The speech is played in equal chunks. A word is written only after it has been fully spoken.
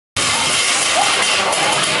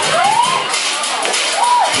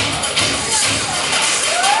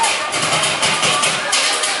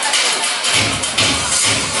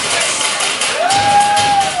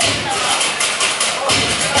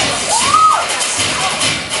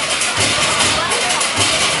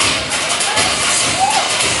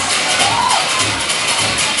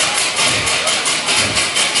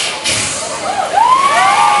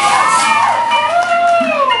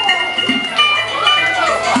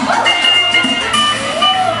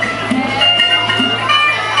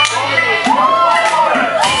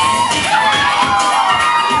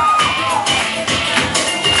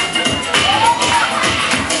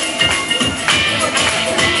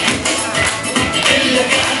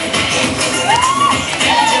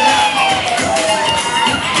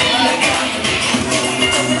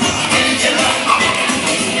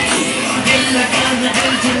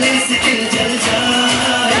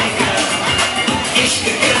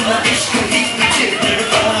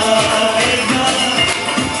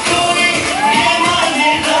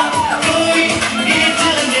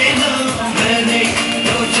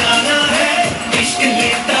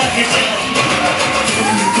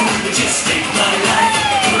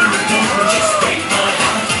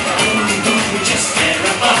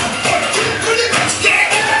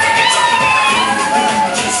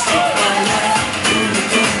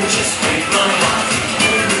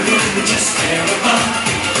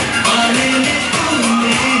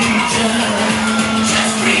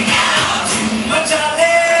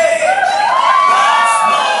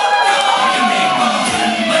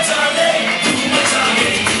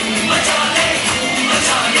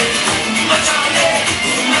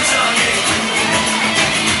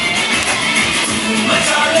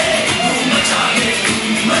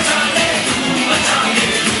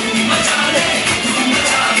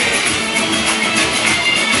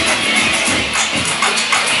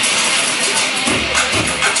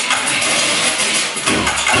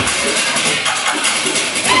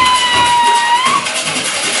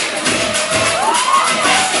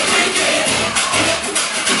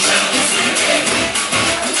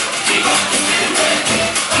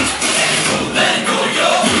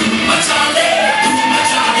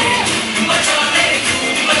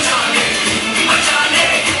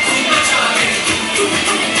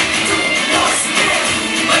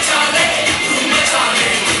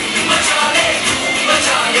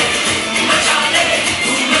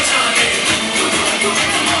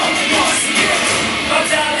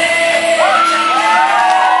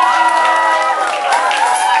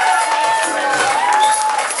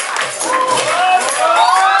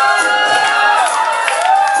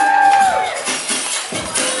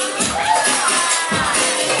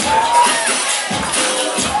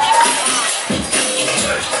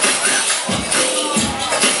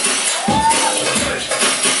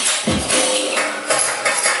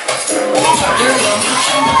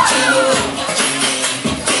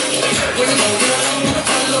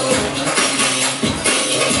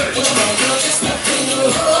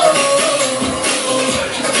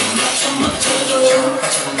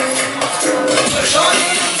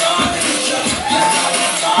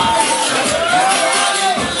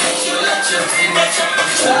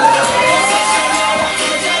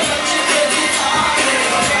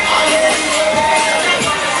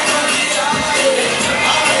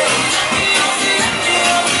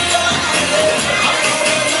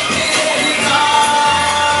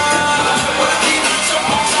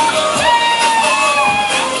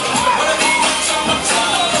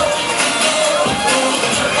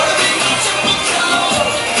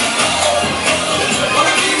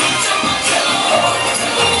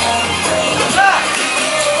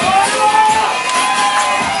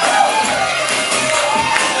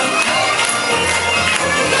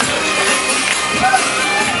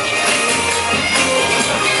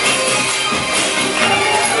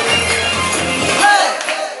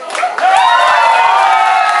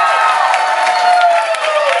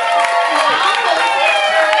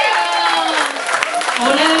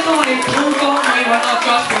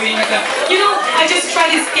You know, I just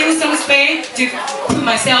tried this instant spray to put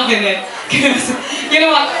myself in it. Because, you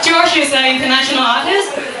know what, George is an international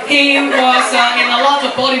artist. He was in a lot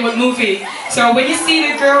of Bollywood movies. So when you see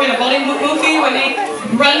the girl in a Bollywood movie, when they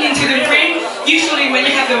run into the ring, usually when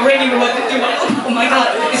you have the ring, you will do like, oh my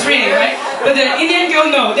god, it's raining, right? But the Indian girl,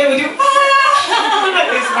 no, they will do like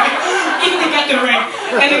this, right? Even they got the ring.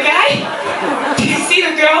 And the guy, you see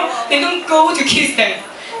the girl, they don't go to kiss them.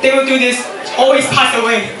 They will do this, always pass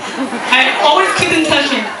away. I always couldn't touch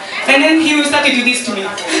him. And then he will start to do this to me. So,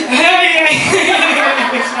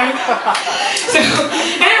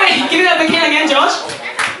 anyway, give it up again, Josh.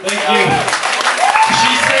 Thank you.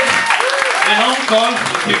 She said, in Hong Kong,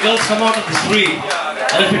 if you girls come out of the street,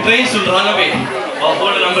 and if your trains will run away, or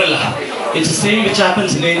hold an umbrella, it's the same which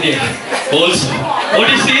happens in India. Also, what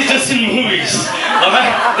you see is just in movies. Alright?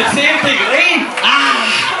 The same thing, rain!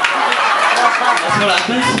 That's what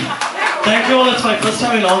happens. Thank you all, it's my first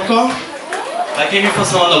time in Hong Kong. I came here for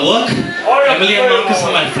some other work. Emily and Marcus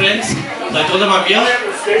are my friends. So I told them I'm here.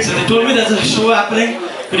 So they told me there's a show happening.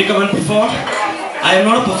 Could you come and perform? I am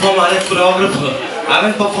not a performer, I'm a choreographer. I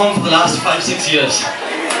haven't performed for the last 5-6 years.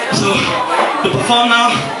 So to perform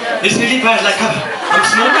now is really bad. Like I'm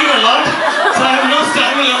smoking a lot, so I have no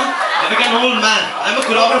stamina. I became an old man. I'm a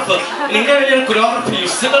choreographer. In India, when you're a choreographer, you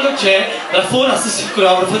sit on a chair, there are 4 assistant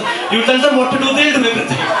choreographers, you tell them what to do, they'll do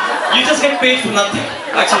everything. You just get paid for nothing.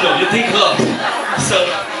 Actually, no, you think a lot. So,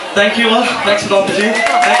 thank you all. Thanks for the opportunity.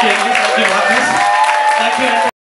 Thank you, Emily. Thank you, Marcus. Thank you.